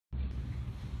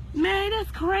Man,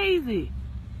 that's crazy.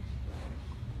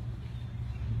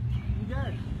 You got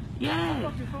it. Yeah.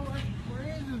 Fucking phone like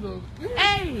crazy though.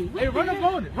 Hey, Hey, run up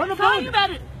on it. Run up so on you it.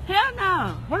 better, hell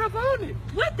no. Run up on it.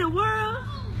 What the world?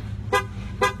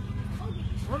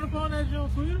 Run up on that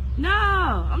junk, Twitter. No,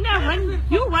 I'm not running.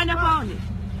 You run up on it.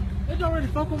 They already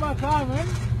fuck with my car, man.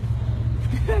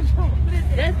 That's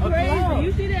A crazy. cloud.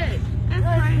 You see that?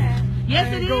 That's crazy.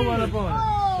 Yes, it is. Go run up on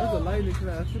it. That's a lightning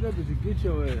class. Shoot up to get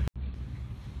your ass.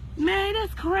 Man,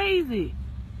 that's crazy.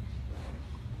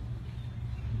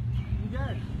 You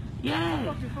got it.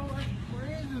 Yeah. Fucking phone like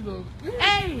crazy though.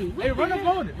 Hey, Hey, run up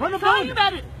on it. Run up so on you it.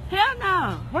 better, hell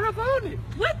no. Run up on it.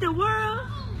 What the world?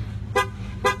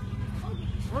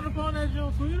 Run up on that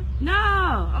junk, Twitter. No,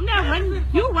 I'm not running.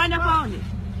 You run up on it.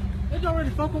 They already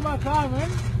fuck with my car, man.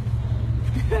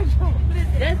 That's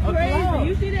A crazy. cloud.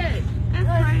 You see that?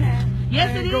 That's crazy.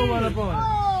 Yes, it is. Go run up on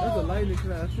it. That's a lightning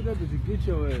class. Shoot up to get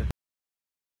your ass.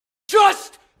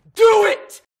 Just do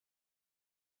it!